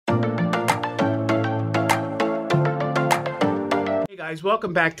Guys,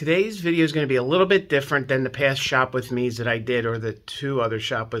 welcome back. Today's video is going to be a little bit different than the past Shop With Me's that I did, or the two other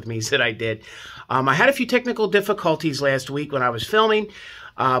Shop With Me's that I did. I had a few technical difficulties last week when I was filming,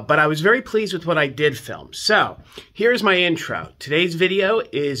 but I was very pleased with what I did film. So, here's my intro. Today's video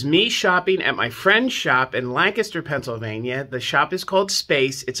is me shopping at my friend's shop in Lancaster, Pennsylvania. The shop is called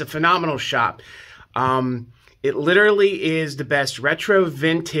SPACE. It's a phenomenal shop. It literally is the best retro,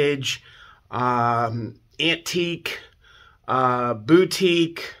 vintage, antique,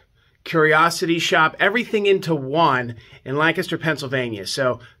 boutique, curiosity shop, everything into one in Lancaster, Pennsylvania.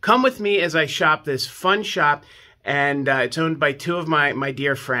 So come with me as I shop this fun shop, and it's owned by two of my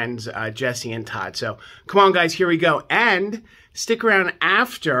dear friends, Jesse and Todd. So come on, guys, here we go. And stick around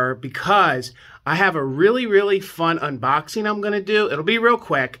after, because I have a really, really fun unboxing I'm going to do. It'll be real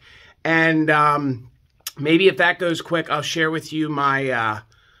quick. And maybe if that goes quick, I'll share with you my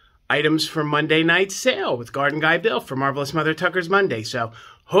items for Monday night's sale with Garden Guy Bill for Marvelous Mother Tucker's Monday. So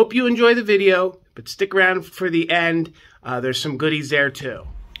hope you enjoy the video, but stick around for the end. There's some goodies there too.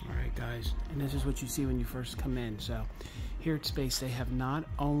 All right, guys, and this is what you see when you first come in. So here at SPACE, they have not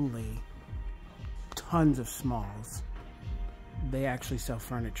only tons of smalls, they actually sell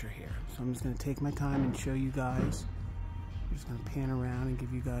furniture here. So I'm just going to take my time and show you guys. I'm just going to pan around and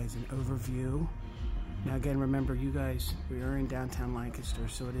give you guys an overview. Now again, remember, you guys, we are in downtown Lancaster,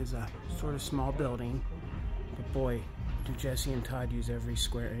 so it is a sort of small building, but boy, do Jesse and Todd use every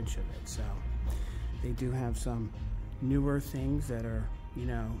square inch of it. So they do have some newer things that are, you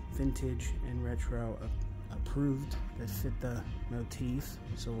know, vintage and retro approved that fit the motif.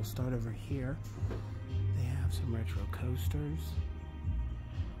 So we'll start over here. They have some retro coasters,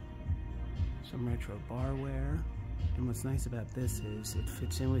 some retro barware, and what's nice about this is it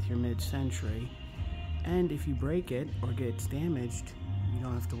fits in with your mid-century. And if you break it or gets damaged, you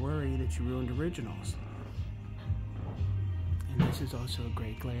don't have to worry that you ruined originals. And this is also a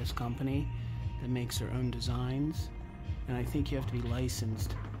great glass company that makes their own designs. And I think you have to be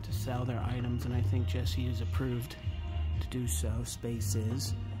licensed to sell their items, and I think Jesse is approved to do so. SPACE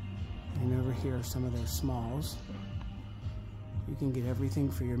is. And over here are some of their smalls. You can get everything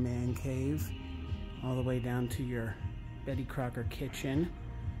for your man cave, all the way down to your Betty Crocker kitchen,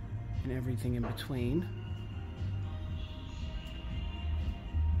 and everything in between.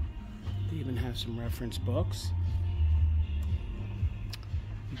 They even have some reference books.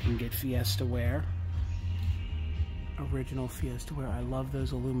 You can get Fiesta ware, original Fiesta ware. I love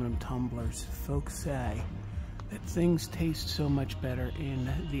those aluminum tumblers. Folks say that things taste so much better in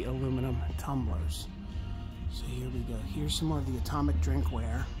the aluminum tumblers. So here we go. Here's some more of the atomic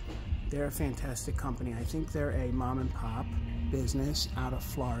drinkware. They're a fantastic company. I think they're a mom and pop business out of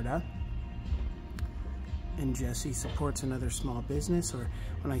Florida, and Jesse supports another small business, or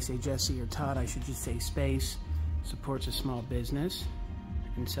when I say Jesse or Todd, I should just say SPACE supports a small business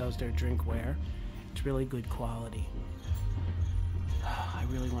and sells their drinkware. It's really good quality. I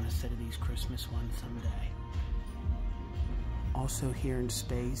really want a set of these Christmas ones someday. Also here in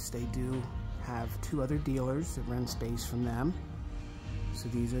SPACE, they do have two other dealers that run SPACE from them. So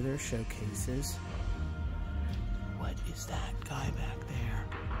these are their showcases. What is that guy back there?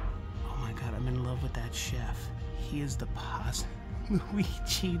 Oh my God, I'm in love with that chef. He is the pasta,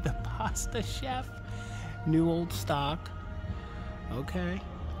 Luigi, the pasta chef. New old stock. Okay,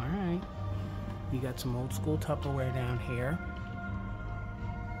 all right. We got some old school Tupperware down here.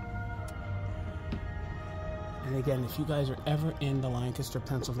 And again, if you guys are ever in the Lancaster,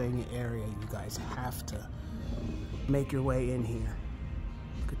 Pennsylvania area, you guys have to make your way in here.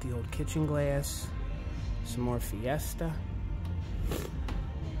 Look at the old kitchen glass. Some more Fiesta.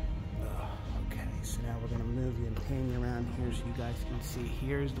 Okay, so now we're going to move you and pan you around here so you guys can see.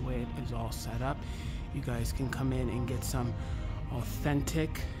 Here's the way it is all set up. You guys can come in and get some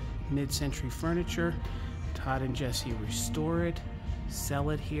authentic mid-century furniture. Todd and Jesse restore it, sell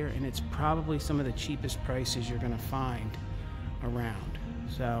it here, and it's probably some of the cheapest prices you're going to find around.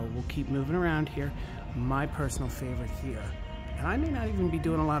 So we'll keep moving around here. My personal favorite here, and I may not even be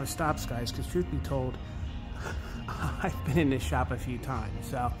doing a lot of stops, guys, because truth be told, I've been in this shop a few times.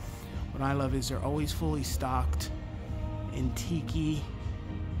 So what I love is they're always fully stocked in tiki.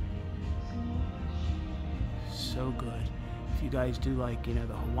 So good. If you guys do, like, you know,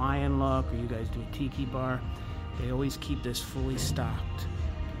 the Hawaiian look, or you guys do a tiki bar, they always keep this fully stocked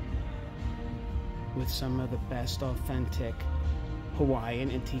with some of the best authentic Hawaiian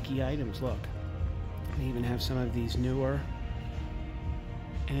and tiki items. Look, they even have some of these newer,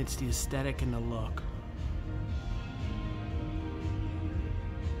 and it's the aesthetic and the look.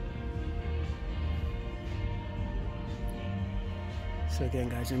 So again,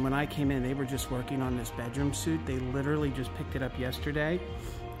 guys, and when I came in, they were just working on this bedroom suite. They literally just picked it up yesterday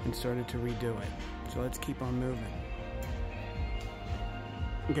and started to redo it. So let's keep on moving.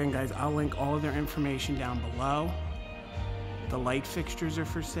 Again, guys, I'll link all of their information down below. The light fixtures are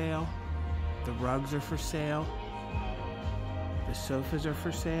for sale. The rugs are for sale. The sofas are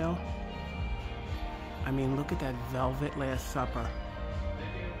for sale. I mean, look at that velvet Last Supper.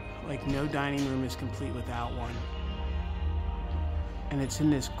 Like, no dining room is complete without one. And it's in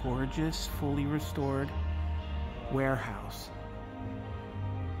this gorgeous, fully restored warehouse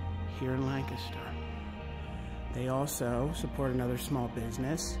here in Lancaster. They also support another small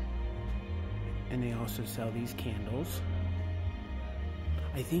business, and they also sell these candles.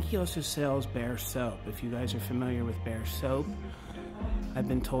 I think he also sells Bear soap. If you guys are familiar with Bear soap, I've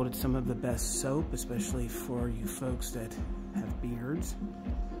been told it's some of the best soap, especially for you folks that have beards.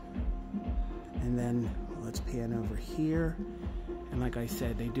 And then let's pan over here. And like I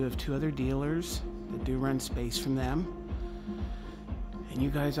said, they do have 2 other dealers that do rent space from them. And you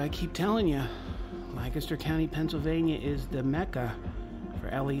guys, I keep telling you, Lancaster County, Pennsylvania is the mecca for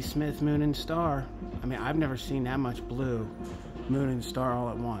L.E. Smith, Moon and Star. I mean, I've never seen that much blue, Moon and Star all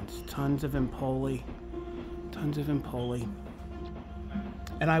at once. Tons of Empoli, tons of Empoli.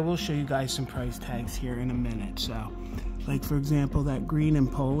 And I will show you guys some price tags here in a minute. So, like for example, that green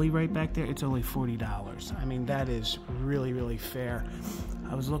Empoli right back there, it's only $40. I mean, that is really, really fair.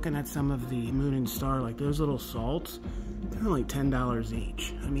 I was looking at some of the Moon and Star, like those little salts, they're only $10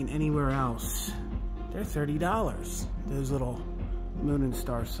 each. I mean, anywhere else, they're $30, those little Moon and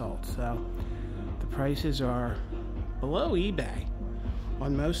Star salts. So the prices are below eBay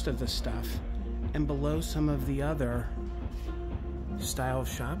on most of the stuff and below some of the other style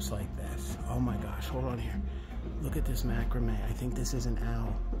shops like this. Oh my gosh, hold on here. Look at this macrame. I think this is an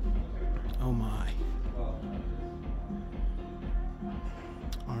owl. Oh my.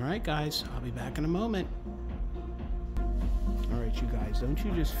 All right, guys, I'll be back in a moment. All right, you guys, don't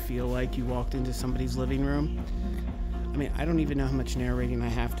you just feel like you walked into somebody's living room? I mean, I don't even know how much narrating I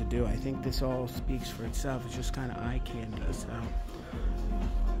have to do. I think this all speaks for itself. It's just kind of eye candy, so.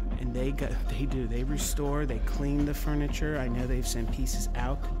 And they restore, they clean the furniture. I know they've sent pieces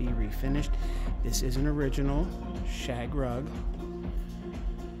out to be refinished. This is an original shag rug.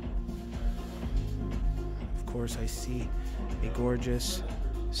 Of course, I see a gorgeous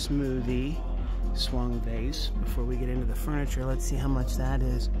smoothie swung vase. Before we get into the furniture, let's see how much that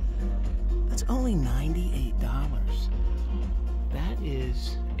is. That's only $98. That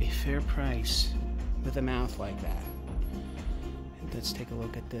is a fair price with a mouth like that. And let's take a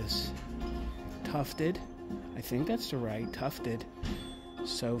look at this tufted, I think that's the right tufted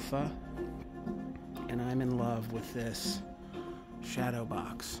sofa. And I'm in love with this shadow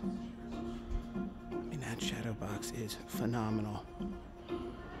box. I mean, that shadow box is phenomenal.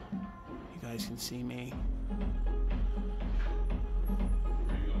 You guys can see me.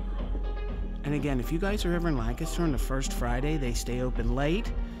 And again, if you guys are ever in Lancaster on the first Friday, they stay open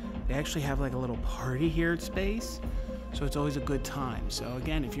late. They actually have like a little party here at Space, so it's always a good time. So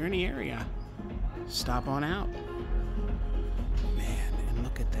again, if you're in the area, stop on out. Man, and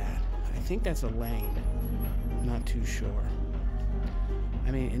look at that. I think that's a lane. I'm not too sure.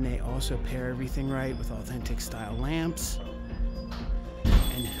 I mean, and they also pair everything right with authentic style lamps.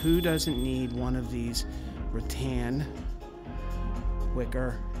 And who doesn't need one of these rattan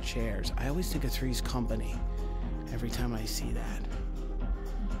wicker chairs? I always think of Three's Company every time I see that.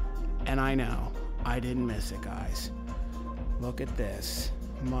 And I know, I didn't miss it, guys. Look at this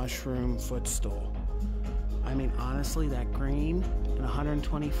mushroom footstool. I mean, honestly, that green and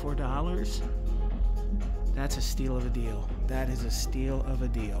 $124, that's a steal of a deal. That is a steal of a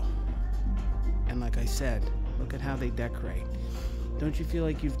deal. And like I said, look at how they decorate. Don't you feel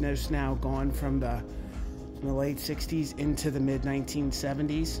like you've just now gone from the late 60s into the mid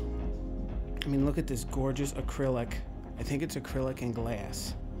 1970s? I mean, look at this gorgeous acrylic. I think it's acrylic and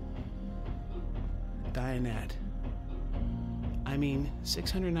glass. Dinette. I mean,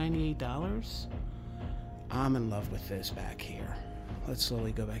 $698? I'm in love with this back here. Let's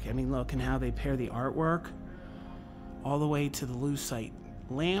slowly go back. I mean, look, and how they pair the artwork all the way to the lucite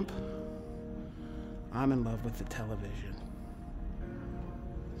lamp. I'm in love with the television.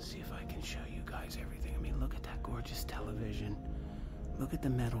 Let's see if I can show you guys everything. I mean, look at that gorgeous television. Look at the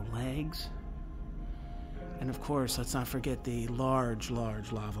metal legs. And of course, let's not forget the large,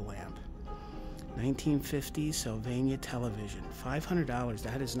 large lava lamp. 1950s Sylvania television. $500,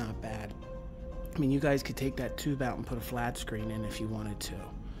 that is not bad. I mean, you guys could take that tube out and put a flat screen in if you wanted to.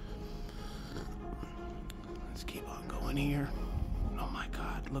 Let's keep on going here. Oh my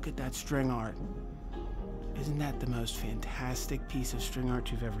God, look at that string art. Isn't that the most fantastic piece of string art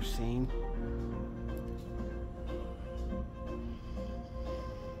you've ever seen?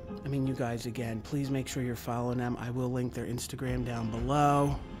 I mean, you guys, again, please make sure you're following them. I will link their Instagram down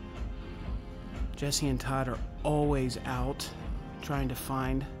below. Jesse and Todd are always out trying to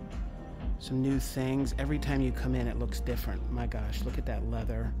find some new things. Every time you come in, it looks different. My gosh, look at that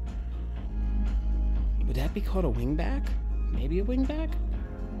leather. Would that be called a wingback? Maybe a wingback?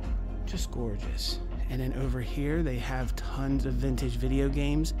 Just gorgeous. And then over here, they have tons of vintage video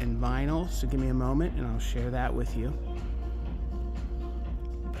games and vinyl. So give me a moment and I'll share that with you.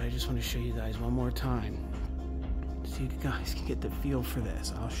 But I just want to show you guys one more time so you guys can get the feel for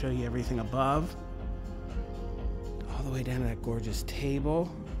this. I'll show you everything above, all the way down to that gorgeous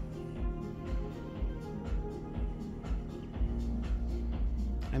table.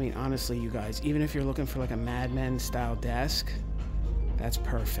 I mean, honestly, you guys, even if you're looking for like a Mad Men style desk, that's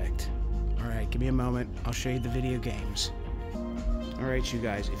perfect. All right, give me a moment. I'll show you the video games. All right, you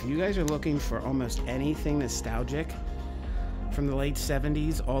guys, if you guys are looking for almost anything nostalgic from the late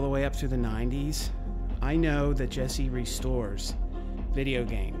 70s all the way up through the 90s, I know that Jesse restores video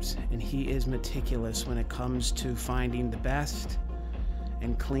games, and he is meticulous when it comes to finding the best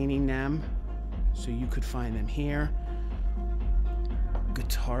and cleaning them so you could find them here.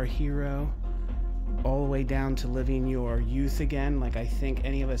 Guitar Hero, all the way down to living your youth again. Like, I think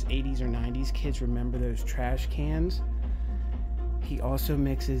any of us 80s or 90s kids remember those trash cans. He also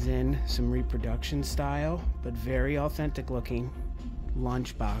mixes in some reproduction style, but very authentic looking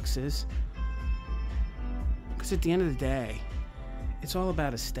lunch boxes. Because at the end of the day, it's all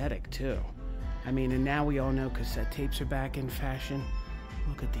about aesthetic too. I mean, and now we all know cassette tapes are back in fashion.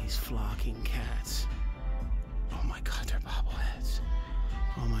 Look at these flocking cats. Oh my God, they're bobbleheads.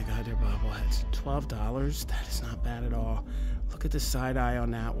 Oh my God, they're bobbleheads. $12? That is not bad at all. Look at the side eye on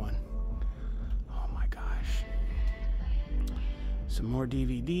that one. Oh my gosh. Some more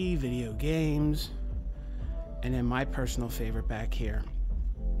DVD, video games. And then my personal favorite back here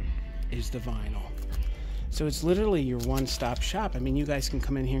is the vinyl. So it's literally your one-stop shop. I mean, you guys can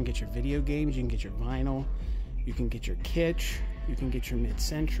come in here and get your video games, you can get your vinyl, you can get your kitsch, you can get your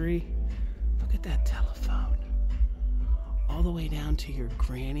mid-century. Look at that telephone. All the way down to your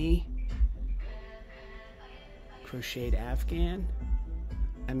granny crocheted Afghan.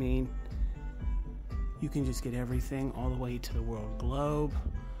 I mean, you can just get everything all the way to the world globe.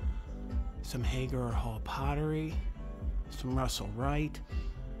 Some Hager or Hall pottery, some Russell Wright,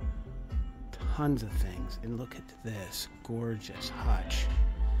 tons of things. And look at this gorgeous hutch.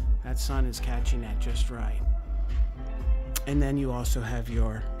 That sun is catching that just right. And then you also have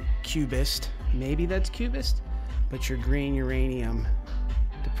your cubist. Maybe that's cubist, but your green uranium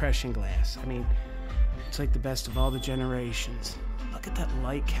depression glass. I mean, it's like the best of all the generations. Look at that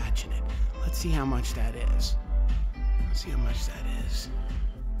light catching it. Let's see how much that is. Let's see how much that is.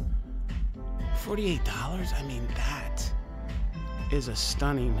 $48? I mean, that is a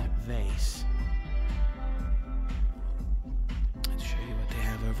stunning vase. Let's show you what they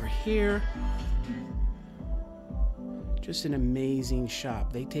have over here. Just an amazing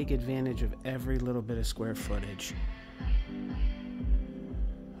shop. They take advantage of every little bit of square footage.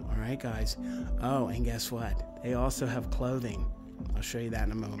 All right, guys. Oh, and guess what? They also have clothing. I'll show you that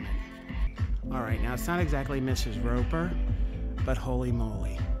in a moment. All right, now it's not exactly Mrs. Roper, but holy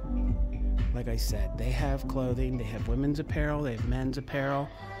moly. Like I said, they have clothing, they have women's apparel, they have men's apparel.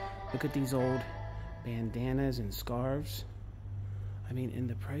 Look at these old bandanas and scarves. I mean, and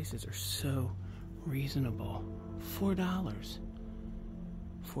the prices are so reasonable. $4.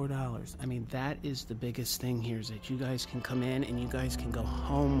 $4. I mean, that is the biggest thing here, is that you guys can come in and you guys can go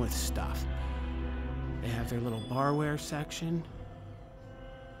home with stuff. They have their little barware section.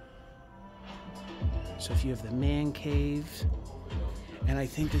 So if you have the man caves, and I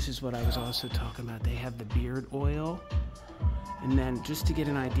think this is what I was also talking about, they have the beard oil. And then just to get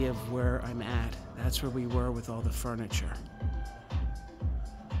an idea of where I'm at, that's where we were with all the furniture.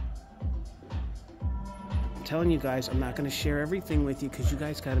 I'm telling you guys, I'm not going to share everything with you because you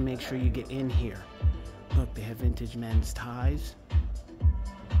guys got to make sure you get in here. Look, they have vintage men's ties.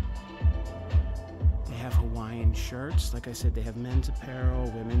 They have Hawaiian shirts. Like I said, they have men's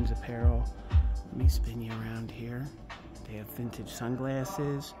apparel, women's apparel. Let me spin you around here. They have vintage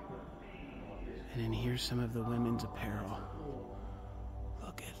sunglasses. And then here's some of the women's apparel.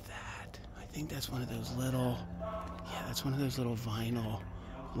 Look at that. I think that's one of those little, yeah, that's one of those little vinyl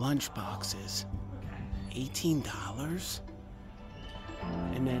lunch boxes. $18.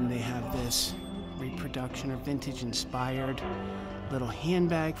 And then they have this reproduction or vintage inspired little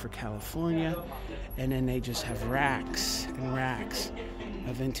handbag for California. And then they just have racks and racks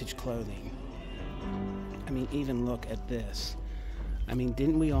of vintage clothing. I mean, even look at this. I mean,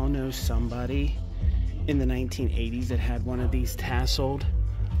 didn't we all know somebody in the 1980s that had one of these tasseled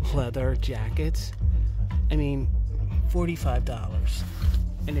leather jackets? I mean, $45,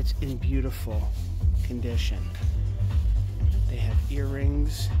 and it's in beautiful condition. They have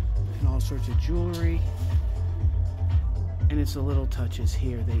earrings and all sorts of jewelry, and it's the little touches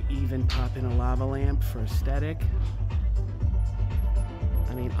here. They even pop in a lava lamp for aesthetic.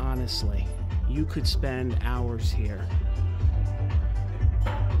 I mean, honestly, you could spend hours here.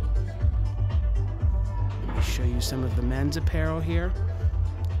 Let me show you some of the men's apparel here.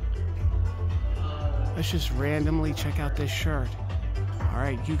 Let's just randomly check out this shirt. All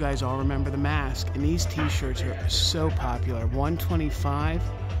right, you guys all remember the mask, and these t-shirts are so popular. $125,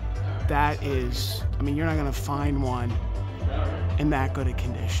 that is, I mean, you're not gonna find one in that good a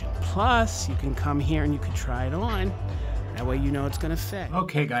condition. Plus, you can come here and you can try it on. That way you know it's gonna fit.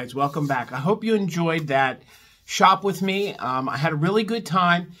 Okay guys, welcome back. I hope you enjoyed that shop with me. I had a really good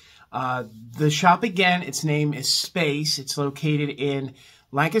time. The shop, again, its name is SPACE. It's located in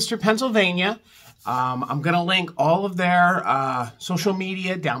Lancaster, Pennsylvania. I'm going to link all of their social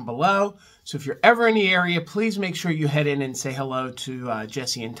media down below. So if you're ever in the area, please make sure you head in and say hello to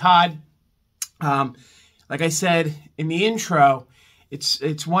Jesse and Todd. Like I said in the intro,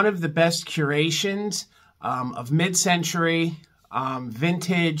 it's one of the best curations of mid-century,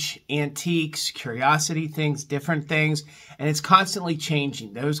 vintage, antiques, curiosity things, different things, and it's constantly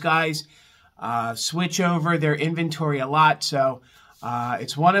changing. Those guys switch over their inventory a lot, so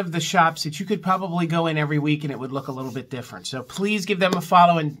it's one of the shops that you could probably go in every week and it would look a little bit different. So please give them a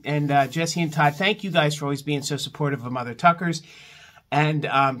follow, and Jesse and Todd, thank you guys for always being so supportive of Mother Tuckers, and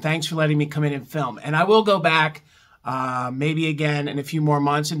thanks for letting me come in and film. And I will go back maybe again in a few more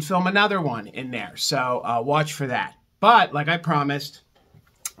months and film another one in there, so watch for that. But like I promised,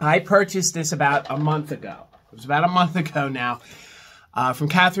 I purchased this about a month ago. It was about a month ago now, from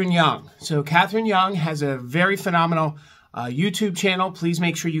Katherine Young. So Katherine Young has a very phenomenal YouTube channel. Please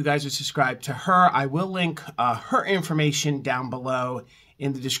make sure you guys are subscribed to her. I will link her information down below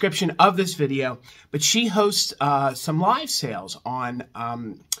in the description of this video. But she hosts some live sales on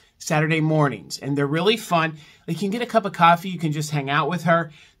Saturday mornings, and they're really fun. You can get a cup of coffee. You can just hang out with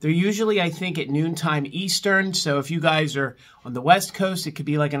her. They're usually, I think, at noontime Eastern. So if you guys are on the West Coast, it could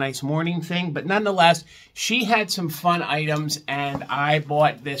be like a nice morning thing. But nonetheless, she had some fun items, and I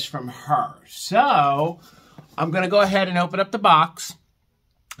bought this from her. So I'm going to go ahead and open up the box.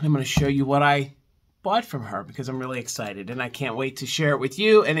 I'm going to show you what I bought from her because I'm really excited, and I can't wait to share it with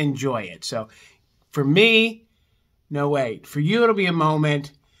you and enjoy it. So for me, no wait. For you, it'll be a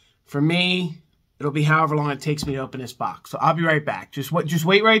moment. For me, it'll be however long it takes me to open this box. So I'll be right back. Just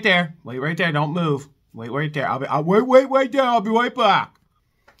wait right there. Wait right there. Don't move. Wait right there. I'll wait right there. I'll be right back.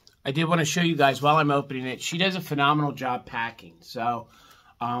 I did want to show you guys while I'm opening it. She does a phenomenal job packing. So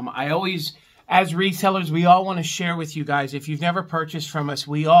I always, as resellers, we all want to share with you guys. If you've never purchased from us,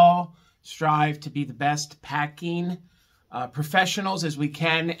 we all strive to be the best packing professionals as we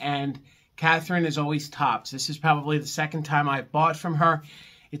can. And Katherine is always tops. This is probably the second time I've bought from her.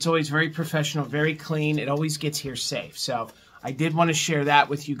 It's always very professional, very clean. It always gets here safe. So I did want to share that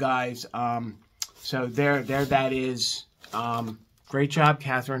with you guys. So there that is. Great job,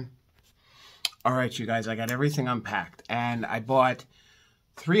 Katherine. All right, you guys, I got everything unpacked. And I bought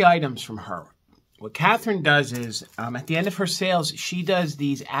 3 items from her. What Katherine does is, at the end of her sales, she does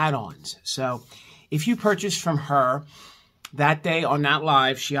these add-ons. So if you purchase from her that day on that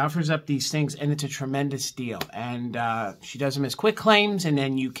live, she offers up these things, and it's a tremendous deal. And she does them as quick claims, and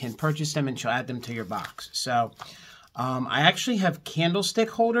then you can purchase them, and she'll add them to your box. So I actually have candlestick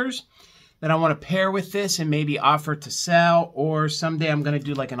holders that I want to pair with this and maybe offer to sell, or someday I'm going to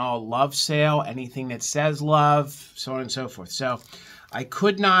do like an all love sale, anything that says love, so on and so forth. So I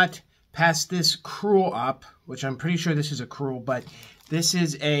could not pass this crewel up, which I'm pretty sure this is a crewel, but this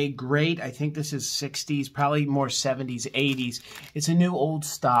is a great, I think this is 60s, probably more 70s, 80s. It's a new old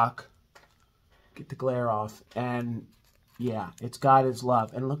stock. Get the glare off. And yeah, it's God is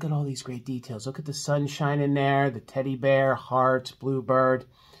love. And look at all these great details. Look at the sunshine in there, the teddy bear, hearts, bluebird.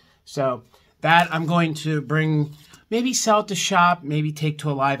 So that I'm going to bring, maybe sell at the shop, maybe take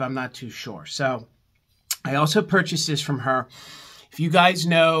to a live, I'm not too sure. So I also purchased this from her. If you guys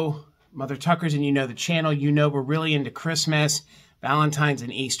know Mother Tuckers and you know the channel, you know we're really into Christmas, Valentine's,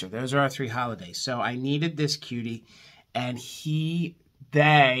 and Easter. Those are our 3 holidays. So I needed this cutie, and so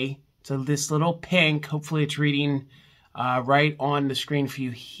this little pink, hopefully it's reading right on the screen for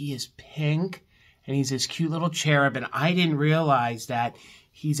you. He is pink, and he's this cute little cherub, and I didn't realize that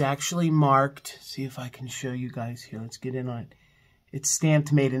he's actually marked. See if I can show you guys here. Let's get in on it. It's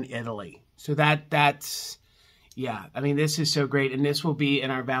stamped made in Italy. So that's Yeah, I mean, this is so great. And this will be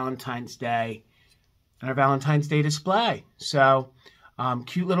in our Valentine's Day display. So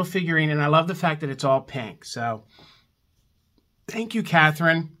cute little figurine. And I love the fact that it's all pink. So thank you,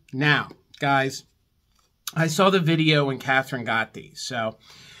 Katherine. Now, guys, I saw the video when Katherine got these. So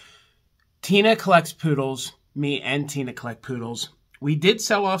Tina collects poodles. Me and Tina collect poodles. We did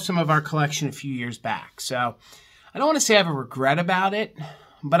sell off some of our collection a few years back. So I don't want to say I have a regret about it,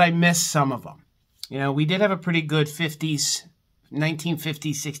 but I missed some of them. You know, we did have a pretty good 1950s,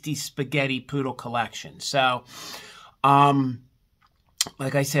 60s spaghetti poodle collection. So,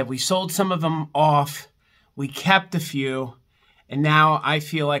 like I said, we sold some of them off. We kept a few. And now I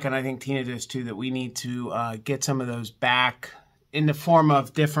feel like, and I think Tina does too, that we need to get some of those back in the form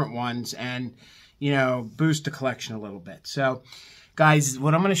of different ones and, you know, boost the collection a little bit. So, guys,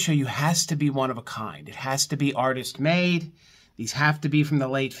 what I'm going to show you has to be one of a kind. It has to be artist made. These have to be from the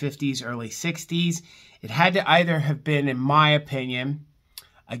late 50s, early 60s. It had to either have been, in my opinion,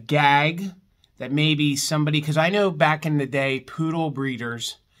 a gag that maybe somebody, because I know back in the day, poodle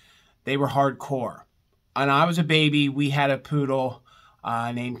breeders, they were hardcore. When I was a baby, we had a poodle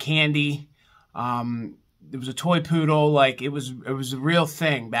named Candy. It was a toy poodle. Like, it was a real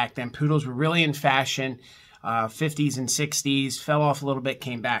thing back then. Poodles were really in fashion. 50s and 60s, fell off a little bit,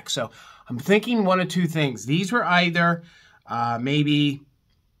 came back. So I'm thinking one of two things. These were either maybe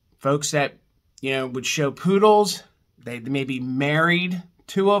folks that, you know, would show poodles. They maybe married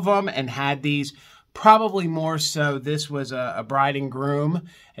two of them and had these. Probably more so this was a bride and groom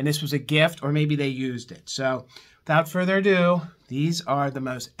and this was a gift, or maybe they used it. So without further ado, these are the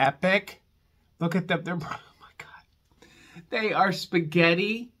most epic. Look at them. They're, oh my God. They are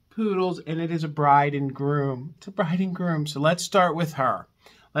spaghetti poodles, and it is a bride and groom. It's a bride and groom. So let's start with her.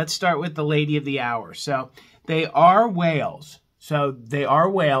 Let's start with the lady of the hour. So they are Wales. So they are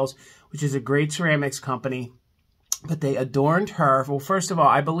Wales, which is a great ceramics company. But they adorned her. Well, first of all,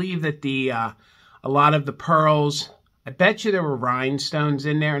 I believe that a lot of the pearls, I bet you there were rhinestones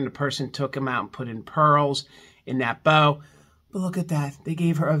in there, and the person took them out and put in pearls in that bow. But look at that. They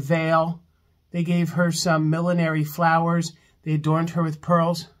gave her a veil. They gave her some millinery flowers. They adorned her with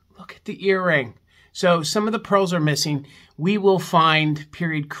pearls. Look at the earring. So some of the pearls are missing. We will find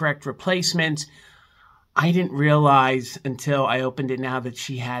period correct replacements. I didn't realize until I opened it now that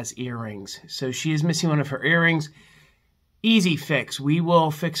she has earrings. So she is missing one of her earrings. Easy fix. We will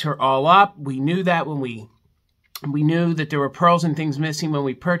fix her all up. We knew that when we knew that there were pearls and things missing when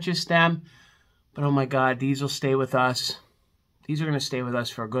we purchased them. But oh my God, these will stay with us. These are going to stay with us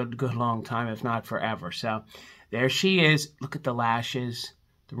for a good long time, if not forever. So there she is. Look at the lashes,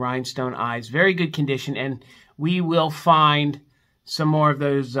 the rhinestone eyes. Very good condition. And we will find some more of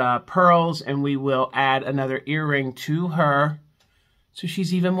those pearls, and we will add another earring to her. So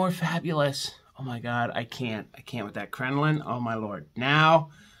she's even more fabulous. Oh my God, I can't with that crinoline. Oh my Lord. Now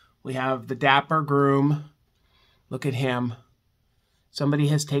we have the dapper groom. Look at him. Somebody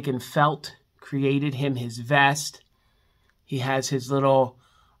has taken felt, created him his vest. He has his little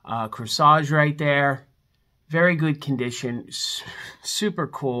corsage right there. Very good condition. Super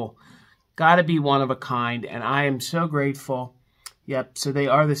cool. Got to be one of a kind. And I am so grateful. Yep, so they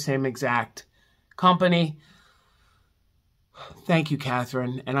are the same exact company. Thank you,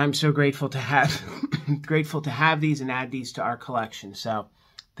 Katherine. And I'm so grateful to have these and add these to our collection. So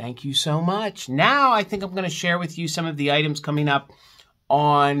thank you so much. Now I think I'm going to share with you some of the items coming up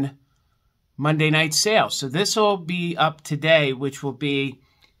on Monday night sale. So this will be up today, which will be,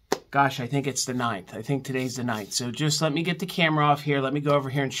 gosh, I think it's the 9th. I think today's the 9th. So just let me get the camera off here. Let me go over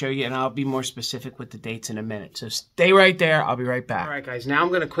here and show you, and I'll be more specific with the dates in a minute. So stay right there. I'll be right back. All right, guys. Now I'm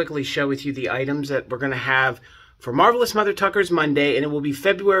going to quickly share with you the items that we're going to have for Marvelous Mother Tucker's Monday, and it will be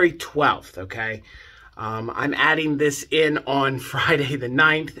February 12th, okay? I'm adding this in on Friday the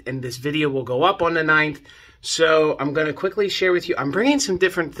 9th, and this video will go up on the 9th. So I'm going to quickly share with you. I'm bringing some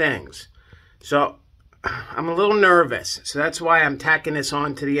different things. So I'm a little nervous. So that's why I'm tacking this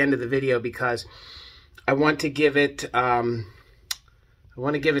on to the end of the video, because I want to give it some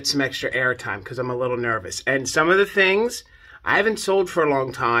extra airtime because I'm a little nervous. And some of the things I haven't sold for a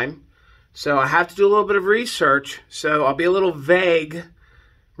long time, so I have to do a little bit of research. So I'll be a little vague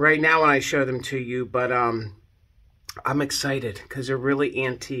right now when I show them to you, but I'm excited because they're really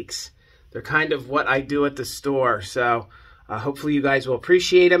antiques. They're kind of what I do at the store. So hopefully you guys will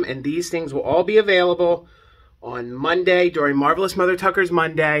appreciate them. And these things will all be available on Monday during Marvelous Mother Tucker's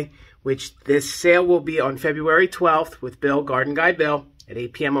Monday, which this sale will be on February 12th with Bill, Garden Guy Bill, at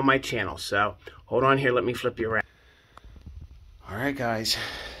 8 p.m. on my channel. So hold on here. Let me flip you around. All right, guys.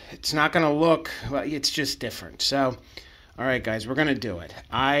 It's not going to look, well, it's just different. So All right, guys, we're gonna do it.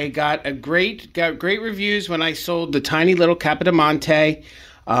 I got great reviews when I sold the tiny little Capodimonte,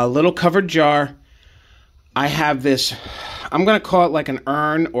 little covered jar. I have this, I'm gonna call it like an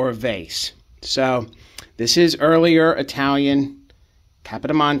urn or a vase. So this is earlier Italian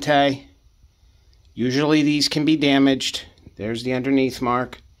Capodimonte. Usually these can be damaged. There's the underneath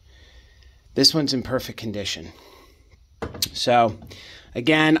mark. This one's in perfect condition. So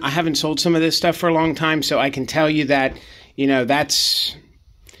again, I haven't sold some of this stuff for a long time, so I can tell you that, you know, that's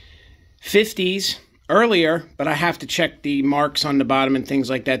 50s earlier, but I have to check the marks on the bottom and things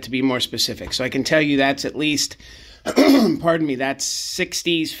like that to be more specific. So I can tell you that's at least, pardon me, that's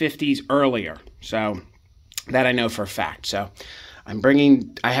 60s, 50s earlier. So that I know for a fact. So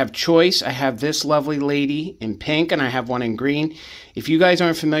I have choice. I have this lovely lady in pink and I have one in green. If you guys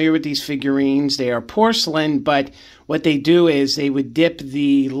aren't familiar with these figurines, they are porcelain, but what they do is they would dip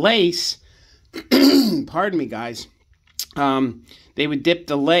the lace, pardon me guys, they would dip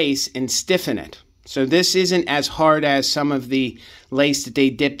the lace and stiffen it. So this isn't as hard as some of the lace that they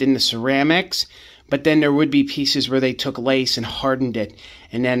dipped in the ceramics, but then there would be pieces where they took lace and hardened it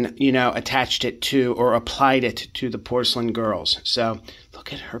and then, you know, attached it to or applied it to the porcelain girls. So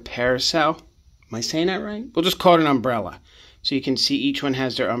look at her parasol. Am I saying that right? We'll just call it an umbrella. So you can see each one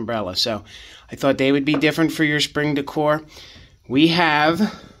has their umbrella. So I thought they would be different for your spring decor. We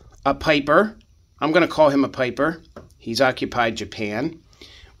have a piper. I'm going to call him a piper. He's occupied Japan.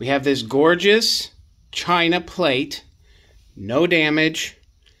 We have this gorgeous china plate, no damage,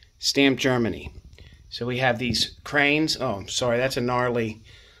 stamped Germany. So we have these cranes. Oh, I'm sorry, that's a gnarly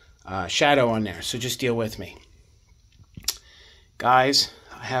shadow on there, so just deal with me. Guys,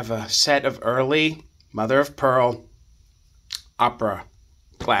 I have a set of early mother of pearl opera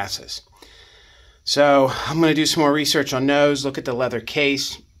glasses. So I'm going to do some more research on those, look at the leather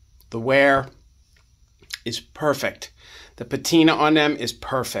case. The wear is perfect. The patina on them is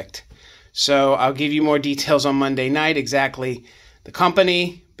perfect. So I'll give you more details on Monday night, exactly the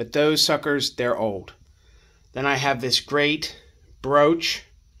company, but those suckers, they're old. Then I have this great brooch.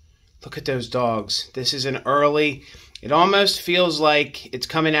 Look at those dogs. This is an early, it almost feels like it's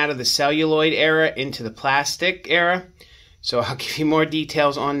coming out of the celluloid era into the plastic era. So I'll give you more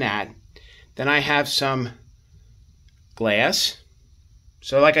details on that. Then I have some glass.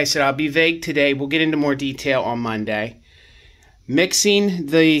 So like I said, I'll be vague today. We'll get into more detail on Monday. Mixing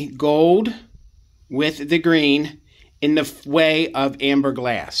the gold with the green in the way of amber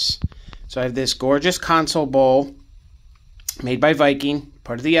glass. So I have this gorgeous console bowl made by Viking,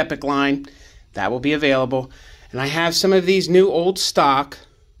 part of the Epic line. That will be available. And I have some of these new old stock,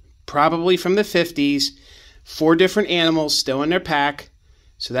 probably from the 50s, 4 different animals still in their pack.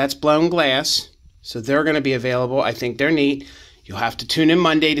 So that's blown glass. So they're going to be available. I think they're neat. You'll have to tune in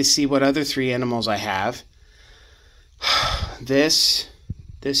Monday to see what other 3 animals I have. This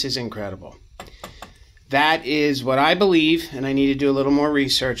is incredible. That is what I believe, and I need to do a little more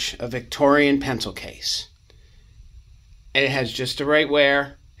research, a Victorian pencil case. And it has just the right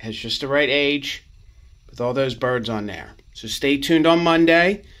wear, it has just the right age, with all those birds on there. So stay tuned on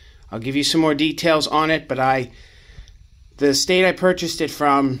Monday. I'll give you some more details on it, but the state I purchased it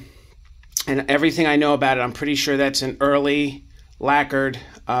from, and everything I know about it, I'm pretty sure that's an early lacquered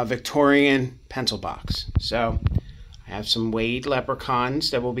Victorian pencil box. So I have some Wade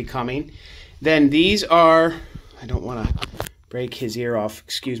leprechauns that will be coming. Then these are, I don't want to break his ear off,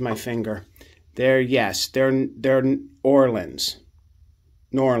 excuse my finger. They're Orleans.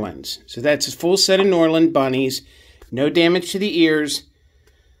 Norlands. So that's a full set of Norland bunnies. No damage to the ears.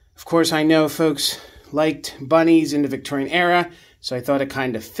 Of course, I know folks liked bunnies in the Victorian era, so I thought it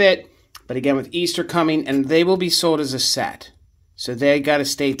kind of fit. But again, with Easter coming, and they will be sold as a set. So they got to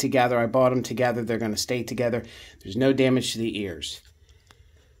stay together. I bought them together. They're going to stay together. There's no damage to the ears.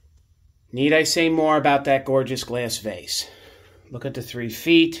 Need I say more about that gorgeous glass vase? Look at the 3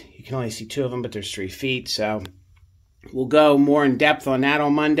 feet. You can only see 2 of them, but there's 3 feet. So we'll go more in depth on that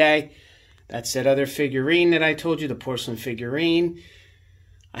on Monday. That's that other figurine that I told you, the porcelain figurine.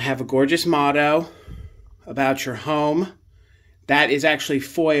 I have a gorgeous motto about your home. That is actually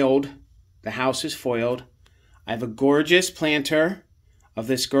foiled. The house is foiled. I have a gorgeous planter of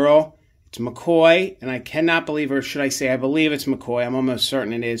this girl. It's McCoy, and I cannot believe, or should I say I believe it's McCoy. I'm almost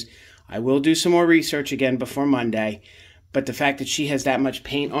certain it is. I will do some more research again before Monday, but the fact that she has that much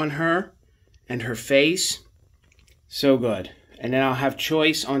paint on her and her face, so good. And then I'll have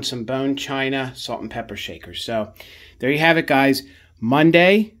choice on some bone china salt and pepper shakers. So there you have it, guys.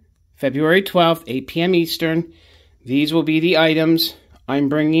 Monday, February 12th, 8 p.m. Eastern. These will be the items I'm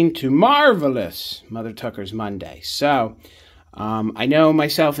bringing to Marvelous Mother Tucker's Monday. So I know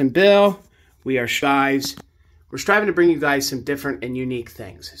myself and Bill, we are guys. we're striving to bring you guys some different and unique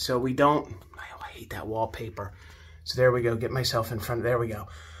things. So we don't, I hate that wallpaper. So there we go, get myself in front, there we go.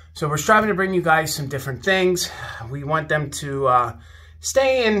 So we're striving to bring you guys some different things. We want them to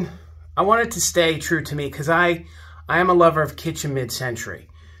stay in, I want it to stay true to me because I am a lover of kitchen mid-century.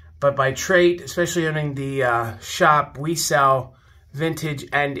 But by trade, especially owning the shop, we sell vintage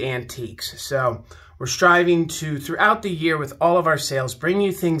and antiques. So we're striving to, throughout the year with all of our sales, bring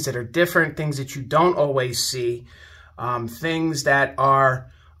you things that are different, things that you don't always see, things that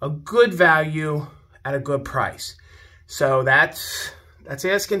are a good value at a good price. So that's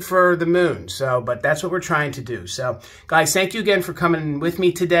asking for the moon. So, but that's what we're trying to do. So, guys, thank you again for coming with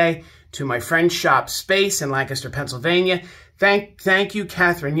me today to my friend's shop, Space in Lancaster, Pennsylvania. Thank you,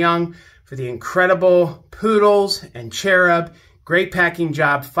 Katherine Young, for the incredible poodles and cherub. Great packing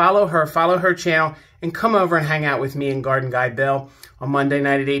job. Follow her channel, and come over and hang out with me and Garden Guy Bill on Monday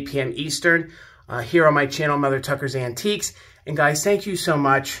night at 8 p.m. Eastern here on my channel, Mother Tucker's Antiques. And guys, thank you so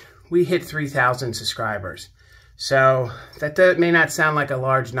much. We hit 3,000 subscribers. So that may not sound like a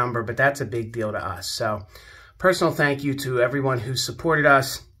large number, but that's a big deal to us. So personal thank you to everyone who supported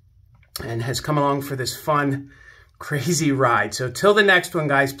us and has come along for this fun, crazy ride. So till the next one,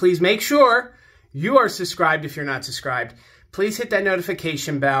 guys, please make sure you are subscribed if you're not subscribed. Please hit that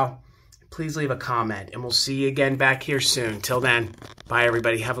notification bell. Please leave a comment, and we'll see you again back here soon. Till then, bye,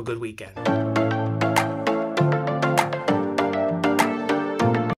 everybody. Have a good weekend.